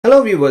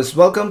Hello viewers,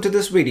 welcome to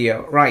this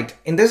video. Right,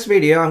 in this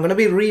video I'm going to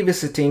be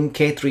revisiting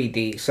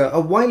K3d. So a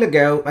while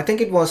ago, I think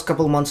it was a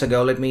couple months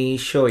ago, let me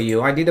show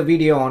you. I did a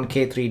video on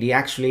K3d.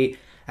 Actually,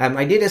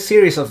 I did a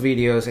series of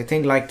videos, I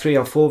think like 3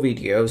 or 4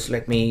 videos.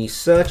 Let me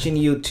search in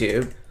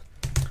YouTube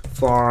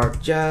for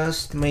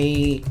just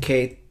me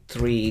K3d.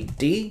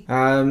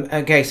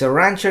 Okay, so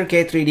Rancher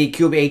K3D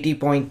Kube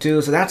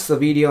 80.2. So that's the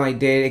video I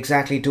did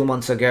exactly 2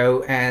 months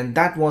ago, and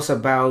that was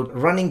about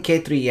running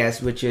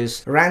K3s, which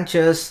is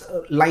Rancher's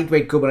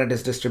lightweight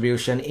Kubernetes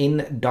distribution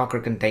in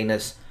Docker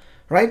containers.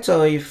 Right,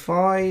 so if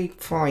I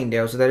find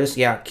out, so there is,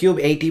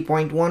 Kube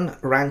 80.1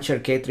 Rancher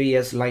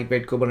K3s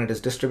lightweight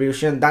Kubernetes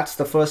distribution. That's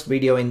the first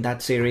video in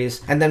that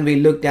series. And then we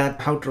looked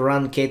at how to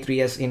run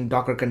K3s in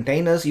Docker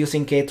containers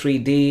using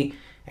K3d.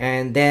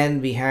 And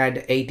then we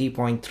had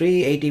 80.3,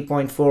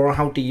 80.4,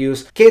 how to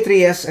use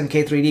K3s, and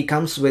K3d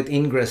comes with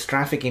ingress,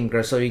 traffic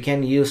ingress. So you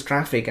can use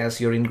traffic as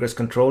your ingress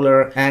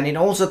controller. And it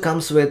also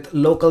comes with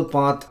local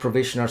path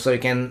provisioner. So you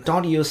can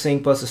start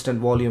using persistent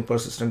volume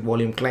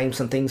claims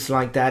and things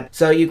like that.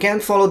 So you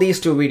can follow these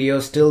 2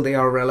 videos till they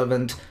are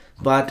relevant.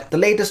 But the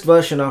latest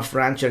version of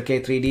Rancher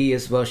K3D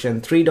is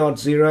version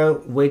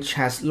 3.0, which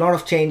has a lot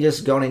of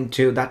changes gone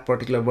into that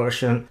particular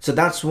version. So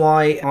that's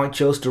why I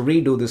chose to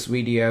redo this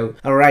video.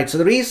 Alright, so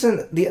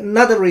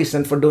another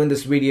reason for doing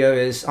this video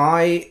is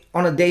on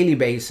a daily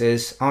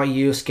basis, I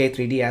use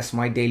K3D as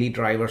my daily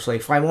driver. So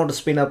if I want to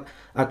spin up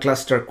a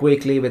cluster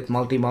quickly with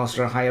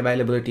multi-master, high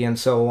availability and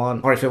so on,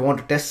 or if I want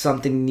to test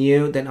something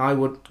new, then I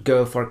would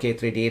go for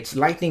K3D. It's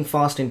lightning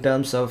fast in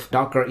terms of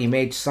Docker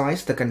image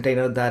size. The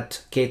container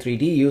that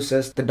K3D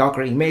uses, the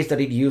Docker image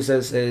that it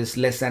uses is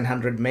less than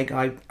 100 meg,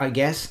 I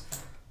guess.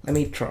 Let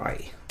me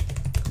try.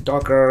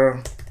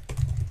 Docker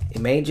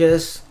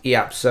images.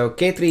 Yeah, so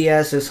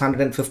K3s is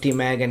 150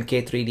 meg and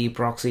K3d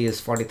proxy is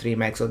 43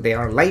 meg. So they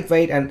are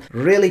lightweight and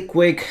really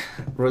quick,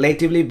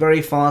 relatively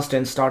very fast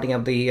in starting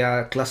up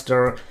the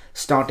cluster,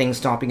 stopping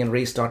and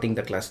restarting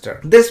the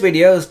cluster. This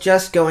video is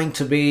just going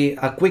to be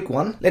a quick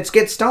one. Let's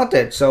get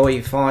started. So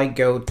if I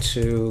go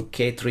to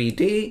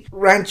K3d,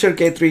 Rancher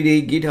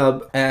K3D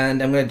GitHub,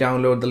 and I'm going to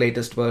download the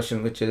latest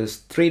version, which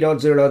is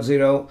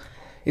 3.0.0.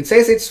 It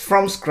says it's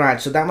from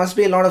scratch, so there must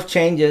be a lot of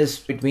changes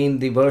between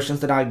the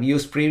versions that I've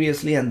used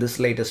previously and this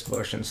latest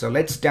version. So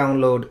let's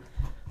download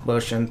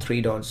version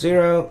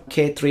 3.0,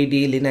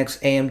 K3d Linux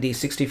AMD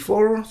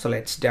 64. So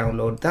let's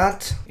download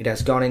that. It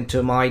has gone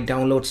into my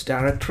downloads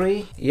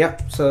directory.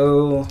 Yep,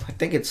 so I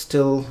think it's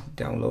still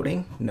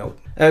downloading. No.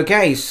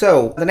 Okay,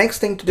 so the next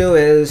thing to do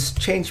is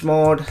change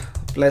mode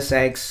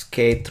 +X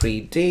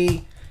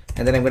K3d,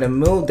 and then I'm going to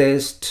move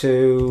this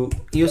to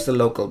use the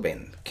local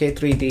bin.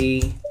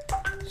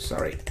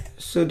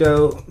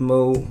 Sudo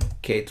move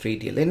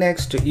K3d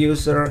Linux to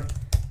user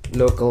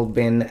local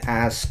bin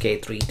as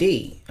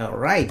K3d. All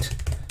right.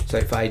 So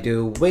if I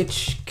do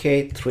which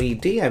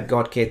K3d, I've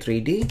got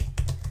K3d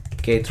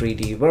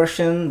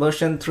version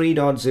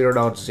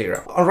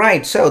 3.0.0. All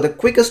right. So the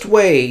quickest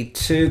way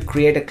to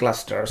create a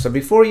cluster. So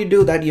before you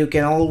do that, you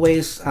can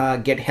always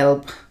get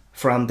help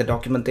from the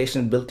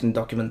documentation, built-in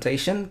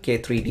documentation,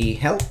 K3d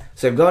help.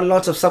 So you've got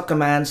lots of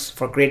subcommands.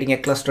 For creating a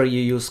cluster,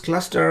 you use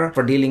cluster.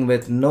 For dealing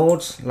with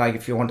nodes, like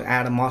if you want to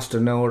add a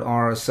master node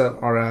or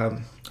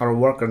a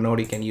worker node,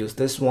 you can use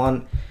this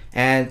one.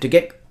 And to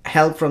get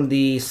help from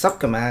the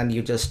subcommand,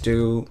 you just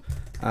do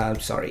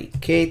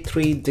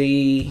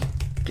K3d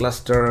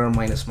cluster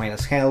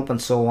 -- help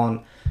and so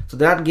on. So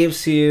that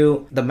gives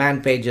you the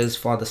man pages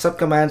for the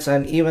subcommands,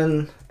 and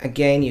even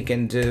again you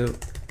can do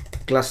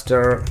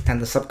cluster and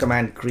the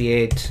subcommand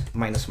create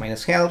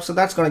 -- help. So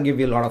that's going to give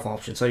you a lot of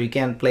options. So you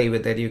can play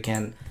with it. You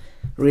can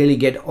really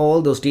get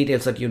all those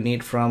details that you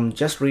need from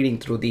just reading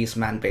through these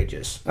man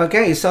pages.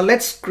 Okay, so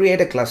let's create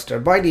a cluster.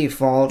 By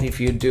default, if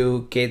you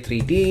do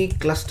K3d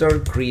cluster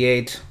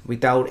create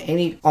without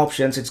any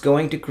options, it's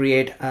going to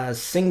create a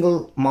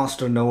single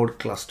master node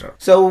cluster.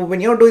 So when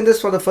you're doing this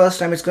for the first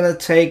time, it's going to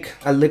take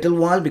a little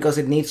while because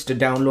it needs to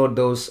download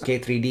those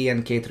K3d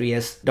and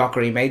K3s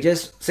Docker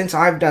images. Since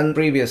I've done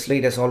previously,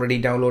 it has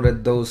already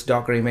downloaded those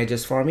Docker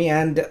images for me,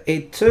 and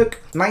it took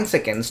 9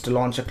 seconds to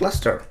launch a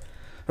cluster.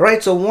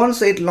 Right, so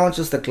once it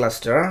launches the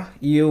cluster,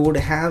 you would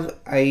have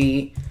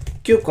a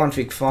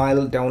kubeconfig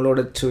file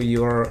downloaded to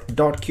your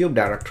 .kube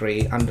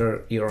directory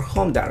under your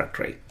home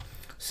directory.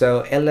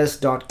 So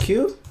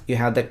ls.kube, you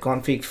have that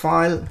config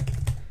file,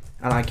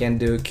 and I can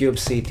do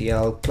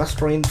kubectl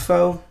cluster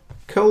info.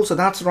 Cool, so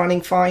that's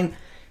running fine.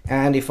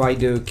 And if I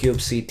do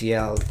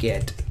kubectl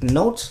get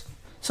nodes,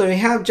 so you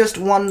have just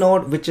one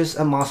node, which is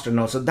a master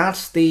node. So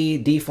that's the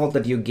default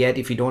that you get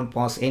if you don't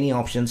pass any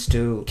options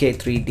to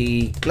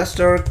K3d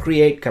cluster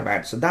create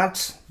command. So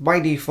that's by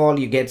default,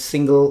 you get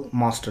single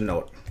master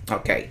node.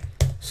 Okay.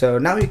 So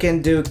now you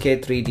can do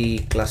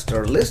K3d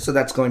cluster list. So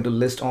that's going to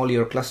list all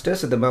your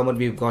clusters. At the moment,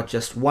 we've got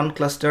just one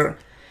cluster,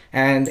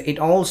 and it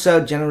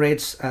also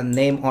generates a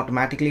name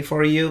automatically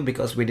for you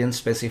because we didn't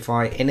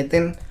specify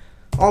anything.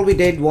 All we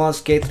did was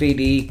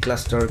K3d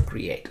cluster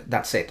create.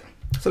 That's it.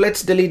 So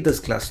let's delete this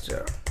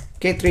cluster.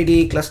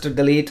 K3d Cluster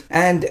Delete.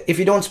 And if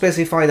you don't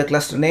specify the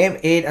cluster name,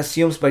 it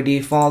assumes by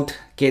default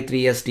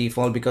K3s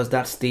default, because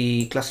that's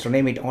the cluster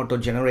name it auto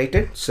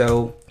generated.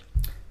 So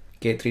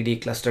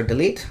K3d Cluster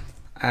Delete,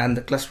 and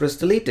the cluster is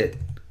deleted.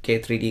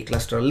 K3d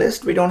Cluster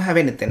List, we don't have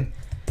anything.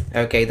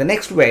 Okay, the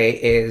next way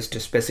is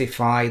to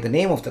specify the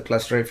name of the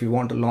cluster if you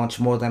want to launch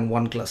more than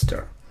one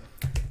cluster.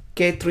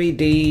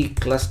 K3d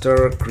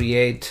Cluster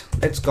Create,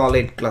 let's call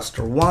it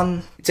Cluster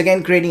 1. It's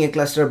again creating a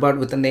cluster but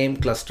with the name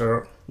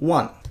Cluster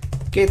 1.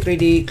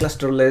 K3d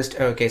Cluster List.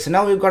 Okay, so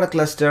now we've got a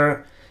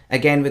cluster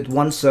again with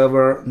one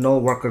server, no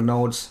worker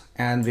nodes,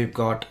 and we've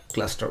got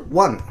Cluster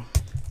 1.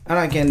 And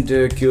I can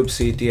do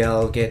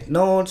Kubectl get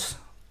nodes.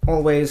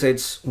 Always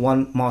it's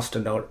one master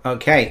node.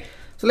 Okay,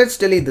 so let's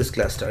delete this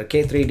cluster,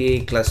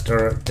 K3d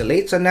Cluster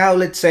Delete. So now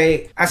let's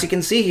say, as you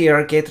can see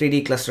here,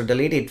 K3d Cluster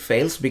Delete, it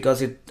fails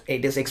because it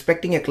is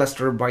expecting a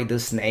cluster by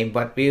this name,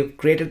 but we've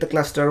created the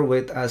cluster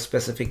with a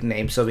specific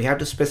name. So we have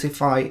to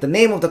specify the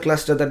name of the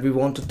cluster that we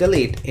want to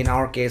delete. In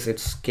our case,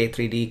 it's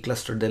K3d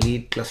Cluster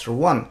Delete Cluster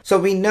 1. So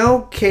we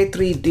know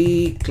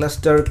K3d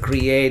Cluster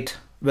Create,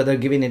 whether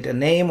giving it a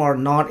name or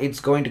not, it's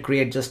going to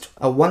create just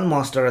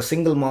a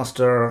single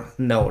master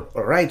node.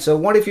 All right, so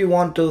what if you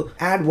want to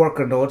add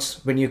worker nodes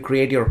when you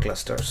create your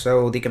cluster?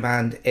 So the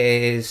command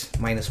is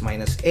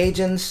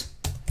 --agents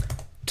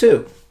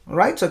 2. All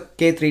right, so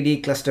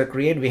K3d Cluster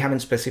Create, we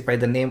haven't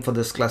specified the name for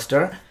this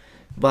cluster,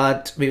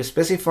 but we've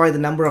specified the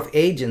number of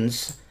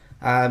agents.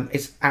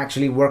 It's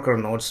actually worker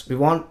nodes. We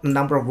want the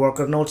number of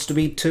worker nodes to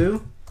be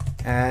 2.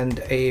 And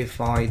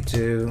if I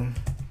do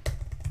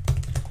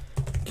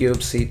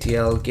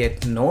Kubectl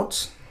get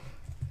nodes,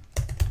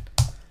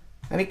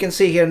 and you can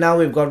see here now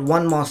we've got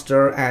one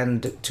master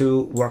and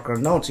 2 worker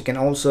nodes. You can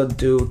also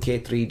do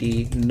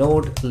K3d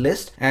node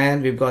list,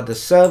 and we've got the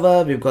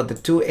server, we've got the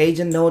 2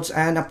 agent nodes,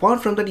 and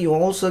apart from that you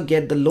also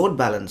get the load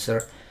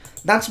balancer.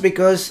 That's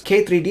because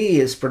K3d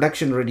is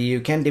production ready. You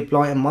can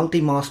deploy a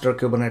multi-master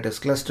Kubernetes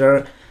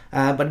cluster,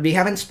 but we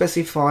haven't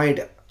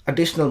specified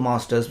additional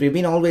masters. We've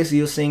been always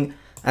using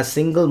a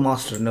single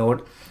master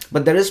node,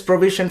 but there is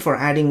provision for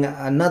adding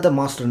another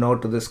master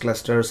node to this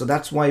cluster. So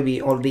that's why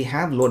we already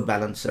have load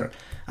balancer.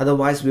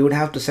 Otherwise we would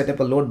have to set up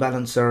a load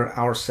balancer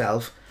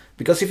ourselves,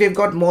 because if you've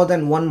got more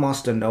than one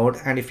master node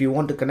and if you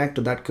want to connect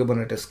to that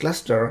Kubernetes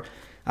cluster,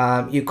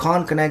 you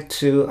can't connect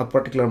to a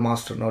particular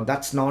master node.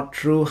 That's not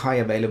true high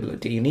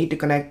availability. You need to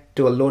connect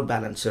to a load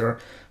balancer,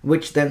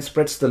 which then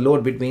spreads the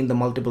load between the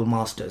multiple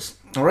masters.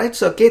 All right,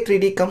 so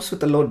K3d comes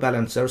with a load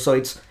balancer, so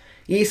it's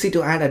easy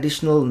to add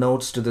additional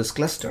nodes to this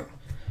cluster.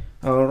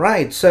 All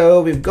right, so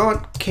we've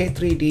got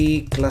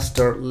K3d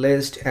Cluster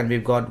List, and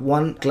we've got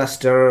one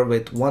cluster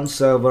with one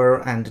server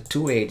and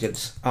 2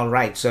 agents. All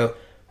right, so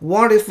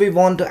what if we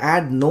want to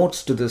add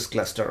nodes to this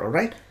cluster? All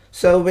right,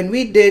 so when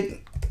we did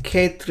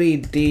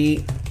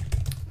K3d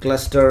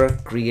Cluster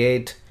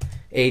Create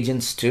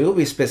Agents 2,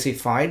 we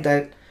specified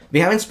that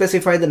we haven't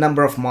specified the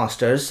number of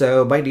masters.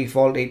 So by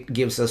default, it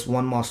gives us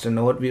one master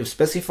node. We've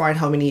specified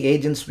how many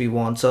agents we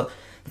want. So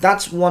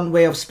that's one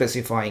way of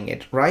specifying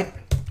it, right?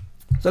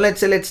 So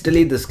let's say let's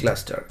delete this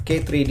cluster,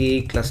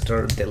 K3d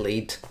Cluster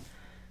Delete.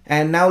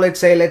 And now let's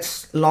say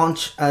let's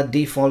launch a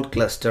default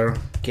cluster,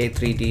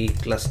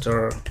 K3d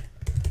Cluster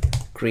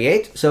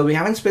Create. So we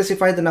haven't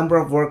specified the number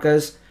of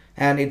workers,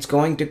 and it's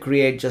going to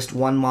create just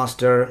one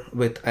master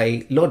with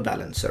a load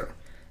balancer.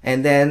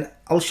 And then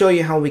I'll show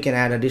you how we can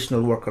add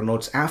additional worker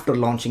nodes after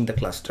launching the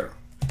cluster.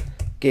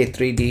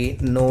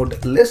 K3d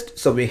node list.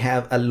 So we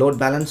have a load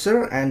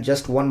balancer and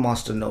just one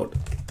master node.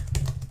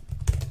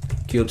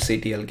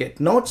 Kubectl get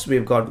nodes,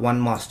 we've got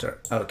one master.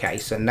 Okay,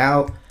 so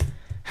now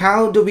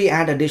how do we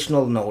add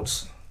additional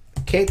nodes?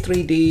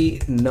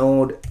 K3d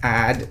node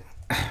add.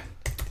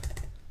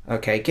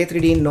 Okay,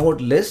 K3d node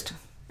list,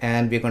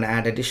 and we're going to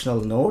add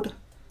additional node.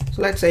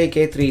 So let's say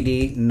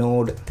K3d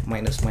node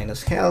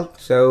 --help.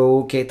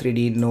 So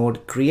K3d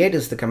node create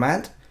is the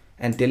command,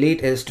 and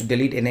delete is to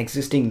delete an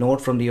existing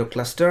node from your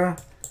cluster.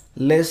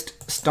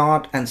 List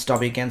start and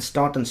stop. You can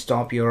start and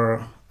stop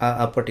your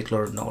a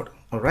particular node.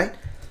 All right.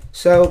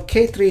 So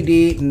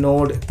K3d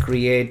node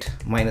create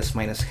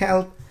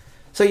 --help.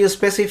 So you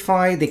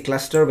specify the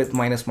cluster with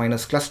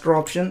 -- cluster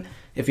option.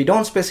 If you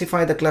don't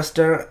specify the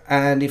cluster,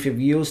 and if you've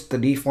used the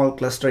default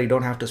cluster, you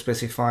don't have to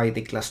specify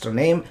the cluster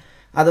name.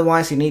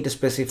 Otherwise, you need to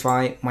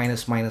specify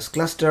 --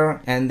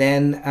 cluster, and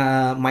then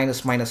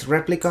 --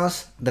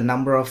 replicas, the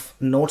number of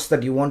nodes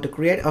that you want to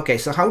create. Okay,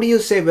 so how do you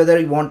say whether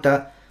you want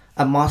a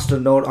master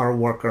node or a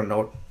worker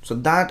node? So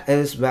that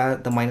is where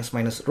the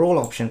 -- role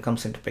option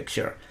comes into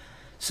picture.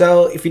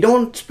 So if you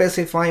don't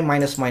specify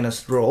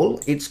 --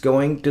 role, it's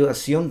going to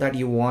assume that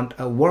you want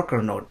a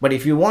worker node. But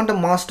if you want a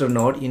master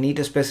node, you need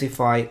to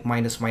specify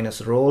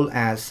 -- role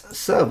as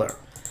server.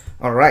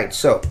 All right,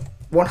 so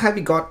what have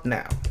we got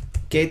now?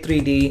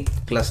 K3d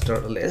cluster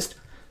list.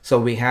 So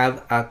we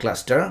have a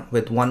cluster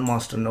with one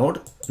master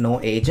node, no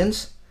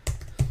agents.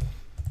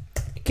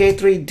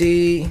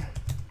 K3d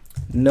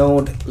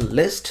node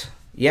list.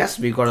 Yes,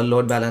 we got a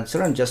load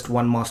balancer and just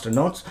one master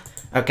node.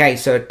 Okay,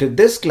 so to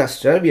this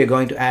cluster, we are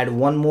going to add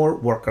one more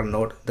worker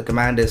node. The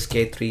command is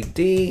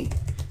K3d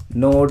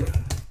node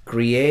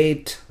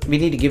create. We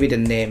need to give it a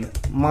name,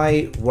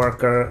 my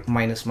worker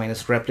minus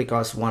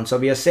replicas 1. So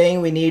we are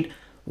saying we need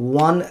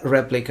one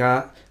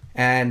replica,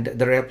 and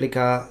the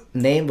replica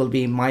name will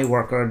be my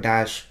worker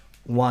dash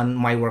 1,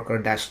 my worker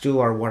dash 2,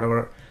 or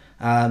whatever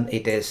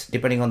it is,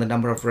 depending on the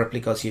number of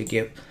replicas you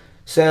give.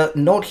 So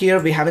note here,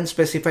 we haven't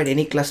specified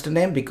any cluster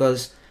name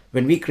because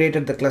when we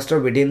created the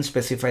cluster, we didn't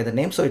specify the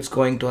name. So it's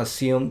going to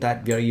assume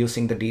that we are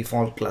using the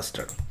default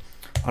cluster.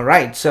 All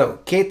right, so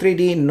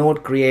K3d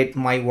node create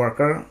my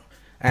worker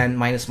and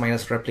minus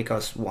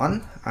replicas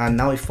 1. And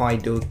now if I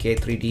do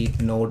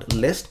K3d node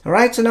list, all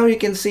right, so now you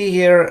can see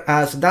here,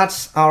 so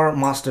that's our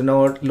master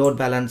node load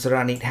balancer,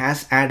 and it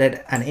has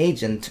added an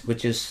agent,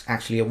 which is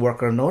actually a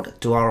worker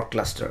node, to our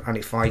cluster. And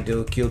if I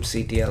do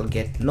kubectl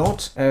get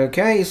nodes,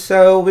 okay,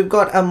 so we've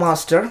got a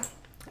master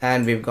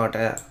and we've got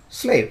a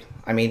slave.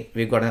 I mean,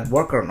 we've got a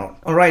worker node.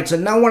 All right, so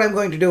now what I'm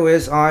going to do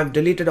is I've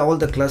deleted all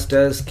the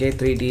clusters,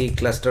 K3d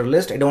cluster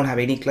list. I don't have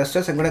any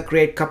clusters. I'm going to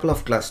create a couple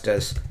of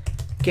clusters.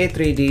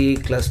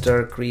 K3d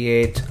cluster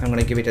create, I'm going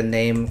to give it a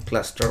name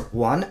cluster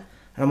 1. And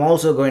I'm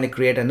also going to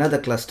create another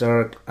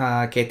cluster,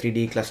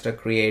 K3d cluster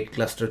create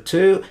cluster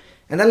 2.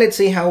 And then let's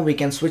see how we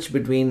can switch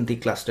between the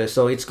clusters.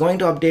 So it's going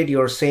to update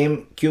your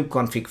same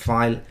kubeconfig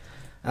file.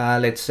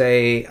 Let's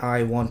say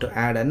I want to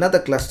add another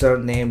cluster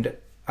named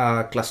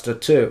cluster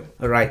 2.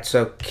 All right,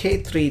 so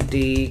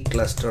K3d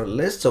cluster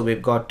list. So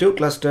we've got two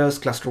clusters,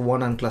 cluster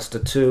 1 and cluster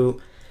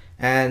 2.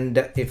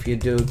 And if you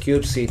do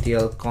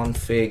kubectl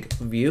config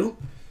view,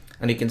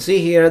 and you can see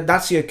here,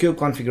 that's your kube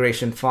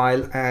configuration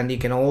file. And you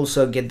can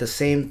also get the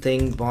same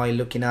thing by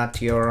looking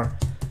at your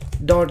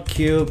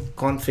 .kube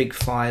config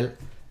file.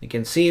 You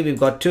can see we've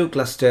got two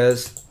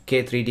clusters,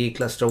 K3d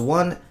cluster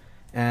 1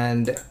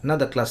 and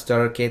another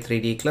cluster,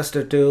 K3d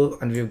cluster 2.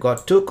 And we've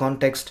got two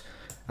contexts,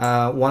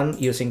 one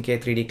using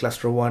K3d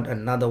cluster 1,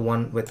 another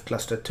one with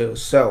cluster 2.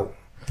 So,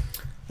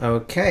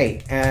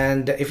 okay.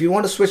 And if you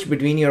want to switch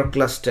between your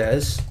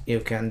clusters, you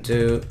can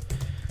do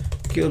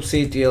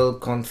kubectl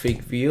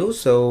config view.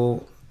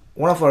 So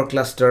one of our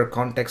cluster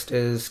context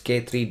is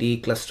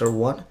K3d cluster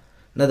 1,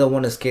 another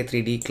one is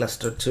K3d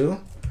cluster 2,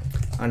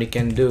 and you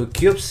can do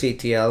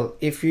kubectl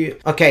if you,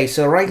 okay,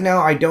 so right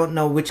now I don't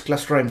know which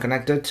cluster I'm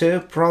connected to,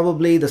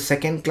 probably the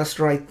second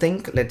cluster, I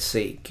think. Let's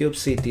see,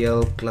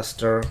 kubectl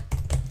cluster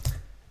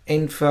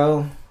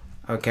info.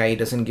 Okay, it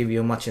doesn't give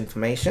you much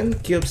information.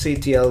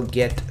 Kubectl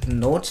get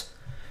nodes.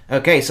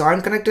 Okay, so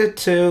I'm connected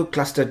to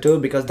cluster 2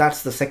 because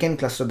that's the second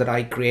cluster that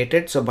I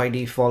created. So by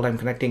default, I'm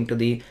connecting to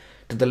the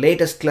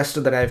latest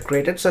cluster that I've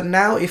created. So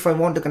now if I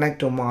want to connect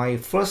to my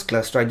first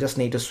cluster, I just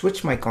need to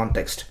switch my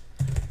context.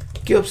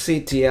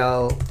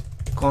 Kubectl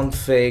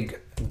config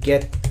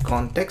get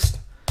context.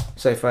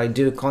 So if I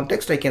do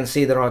context, I can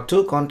see there are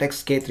two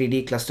contexts,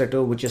 K3d cluster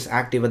 2, which is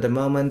active at the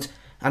moment,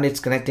 and it's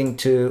connecting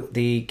to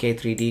the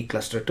K3d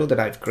cluster 2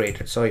 that I've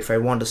created. So if I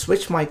want to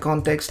switch my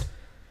context,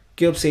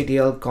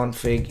 kubectl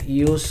config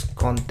use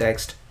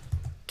context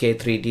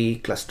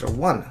K3d cluster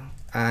 1.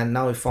 And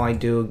now if I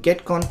do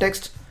get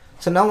context,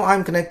 so now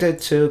I'm connected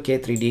to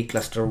K3d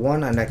cluster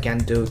 1, and I can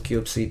do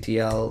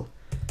kubectl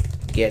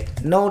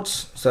get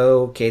nodes.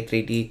 So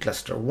K3d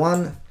cluster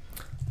 1.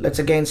 Let's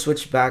again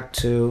switch back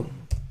to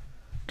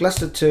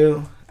cluster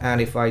 2, and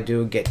if I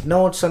do get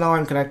nodes, so now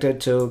I'm connected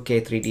to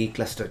K3d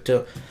cluster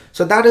 2.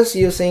 So that is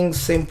using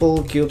simple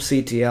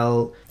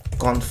kubectl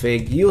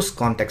config use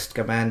context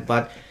command.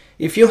 But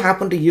if you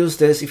happen to use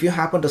this, if you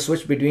happen to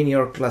switch between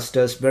your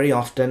clusters very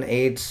often,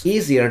 it's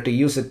easier to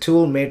use a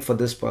tool made for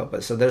this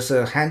purpose. So there's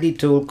a handy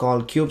tool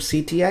called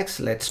Kubectx.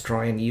 Let's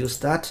try and use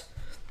that.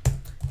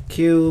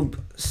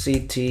 Kubectx.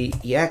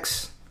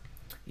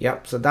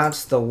 Yep, so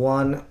that's the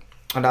one.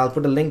 And I'll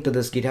put a link to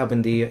this GitHub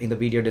in the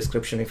video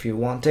description if you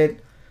want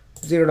it.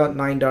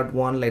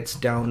 0.9.1, let's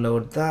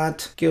download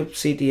that.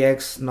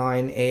 Kubectx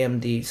 9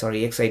 AMD,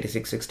 sorry,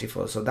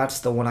 x86-64. So that's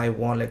the one I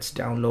want. Let's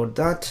download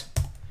that.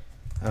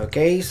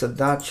 Okay, so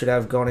that should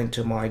have gone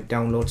into my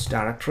downloads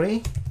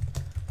directory.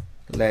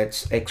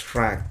 Let's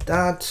extract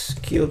that,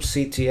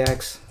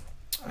 Kubectx.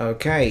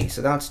 Okay,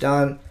 so that's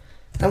done.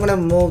 I'm gonna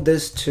move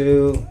this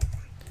to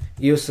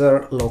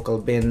user local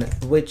bin,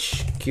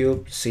 which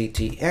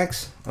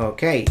Kubectx.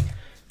 Okay,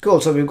 cool.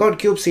 So we've got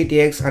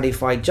Kubectx, and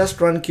if I just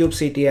run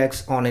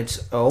Kubectx on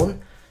its own,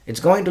 it's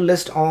going to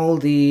list all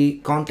the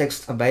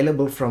contexts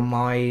available from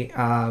my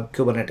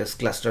Kubernetes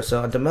cluster.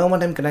 So at the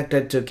moment I'm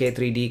connected to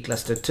K3d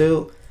cluster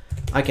 2.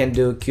 I can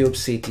do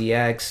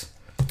Kubectx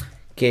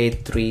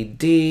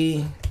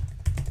K3d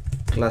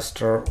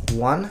cluster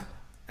 1,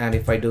 and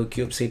if I do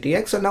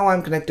Kubectx, so now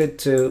I'm connected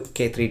to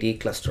K3d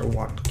cluster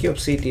 1.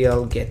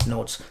 Kubectl get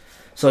nodes.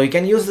 So you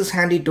can use this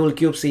handy tool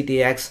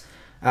Kubectx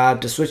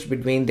to switch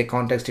between the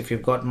context. If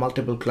you've got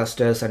multiple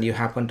clusters and you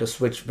happen to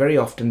switch very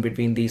often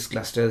between these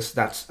clusters,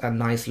 that's a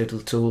nice little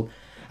tool.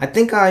 I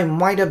think I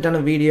might have done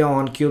a video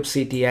on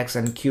Kubectx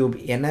and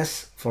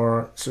kubens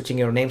for switching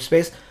your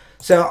namespace.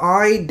 So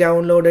I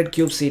downloaded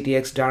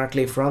Kubectx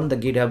directly from the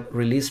GitHub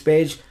release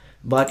page.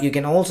 But you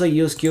can also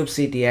use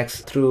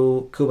Kubectx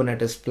through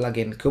Kubernetes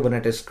plugin,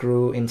 Kubernetes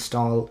crew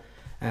install.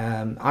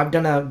 I've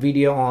done a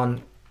video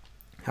on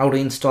how to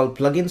install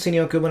plugins in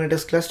your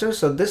Kubernetes cluster.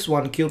 So this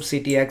one,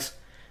 Kubectx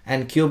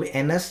and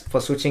KubeNS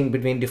for switching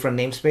between different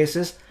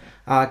namespaces,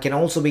 can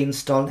also be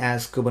installed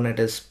as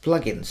Kubernetes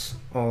plugins.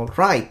 All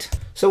right.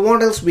 So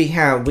what else we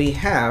have? We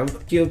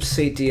have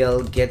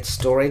kubectl get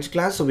storage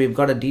class. So we've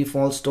got a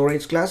default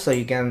storage class. So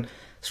you can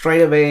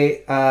straight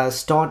away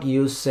start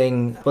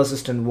using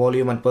persistent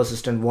volume and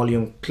persistent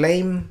volume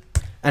claim.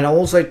 And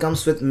also it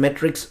comes with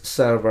metrics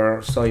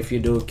server. So if you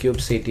do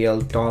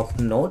kubectl top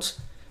nodes,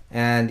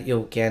 and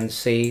you can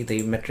see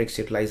the metrics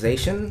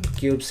utilization,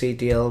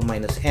 kubectl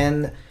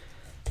 -n,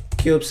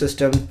 kube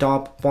system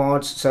top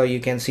pods, so you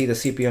can see the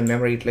CPU and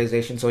memory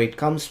utilization. So it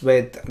comes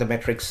with the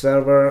metrics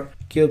server,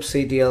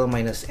 kubectl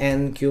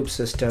 -n, kube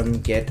system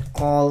get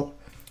all.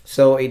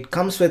 So it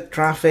comes with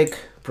traffic,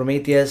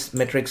 Prometheus,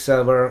 metrics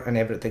server, and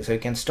everything. So you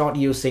can start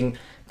using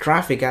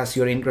traffic as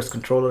your ingress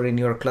controller in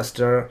your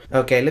cluster.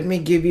 Okay, let me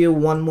give you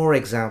one more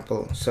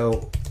example.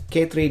 So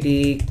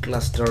K3d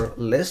cluster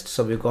list.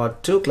 So we've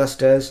got two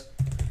clusters,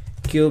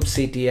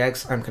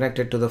 kubectx. I'm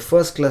connected to the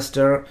first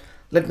cluster.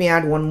 Let me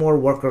add one more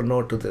worker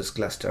node to this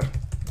cluster.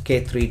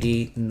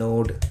 K3d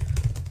node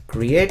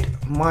create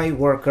my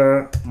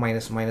worker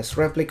 --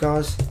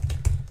 replicas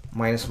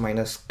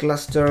 --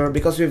 cluster.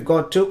 Because we've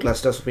got two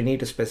clusters, we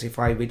need to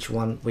specify which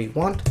one we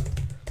want.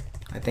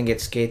 I think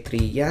it's K3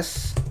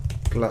 yes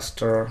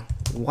cluster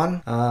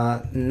 1.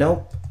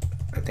 Nope.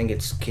 I think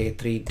it's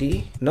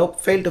K3d. Nope,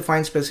 failed to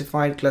find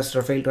specified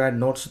cluster, failed to add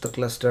nodes to the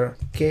cluster.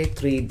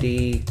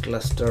 K3d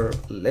cluster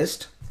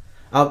list.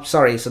 Oh,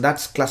 sorry, so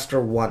that's cluster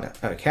 1.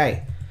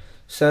 Okay,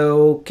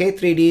 so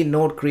K3d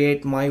node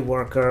create my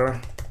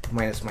worker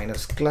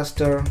 --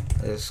 cluster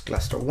is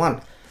cluster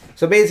 1.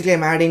 So basically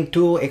I'm adding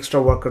two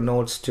extra worker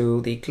nodes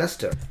to the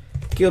cluster.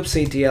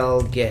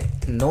 Kubectl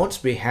get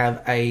nodes. We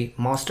have a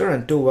master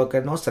and two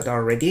worker nodes that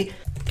are ready.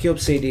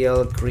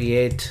 Kubectl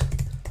create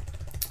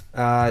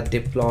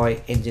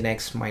deploy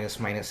nginx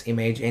 --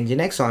 image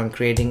nginx. So I'm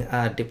creating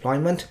a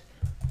deployment.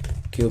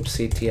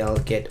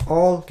 Kubectl get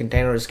all,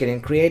 container is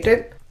getting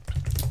created.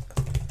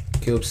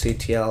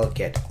 Kubectl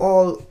get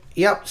all.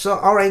 Yep, so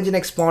our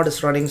nginx pod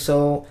is running.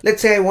 So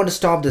let's say I want to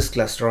stop this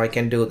cluster, I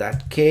can do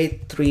that.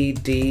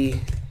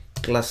 K3d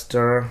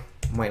cluster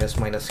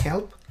 --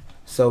 help.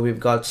 So we've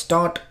got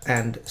start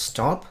and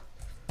stop.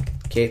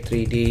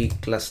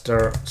 K3d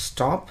cluster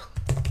stop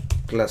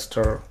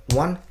cluster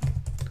 1.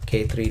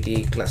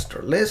 K3d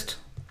cluster list,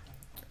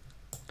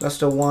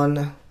 cluster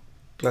 1,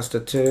 cluster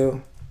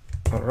 2.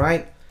 All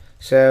right,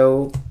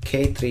 so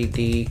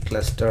K3d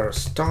cluster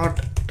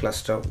start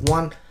cluster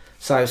 1.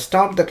 So I've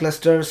stopped the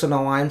cluster, so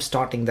now I'm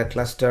starting the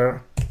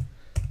cluster.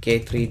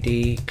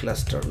 K3d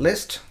cluster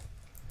list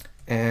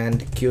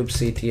and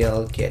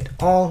kubectl get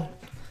all.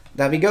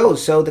 There we go.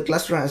 So the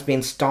cluster has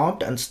been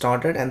stopped and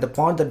started, and the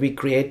pod that we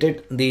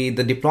created, the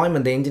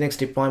deployment, the nginx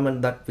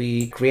deployment that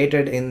we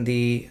created in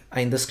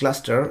this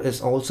cluster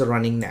is also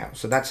running now.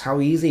 So that's how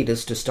easy it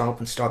is to stop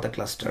and start the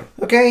cluster.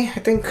 Okay, I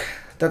think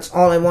that's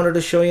all I wanted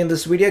to show you in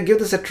this video. Give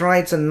this a try.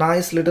 It's a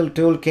nice little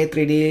tool,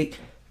 K3d,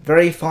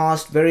 very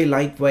fast, very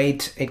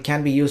lightweight. It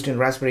can be used in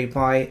Raspberry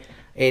Pi.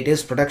 It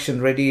is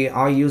production ready.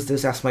 I use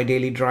this as my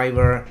daily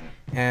driver.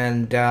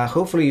 And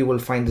hopefully you will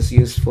find this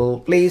useful.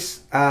 Please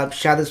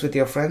share this with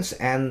your friends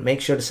and make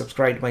sure to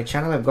subscribe to my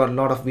channel. I've got a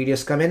lot of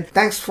videos coming.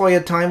 Thanks for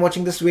your time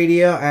watching this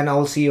video, and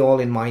I'll see you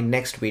all in my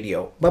next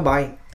video. Bye bye.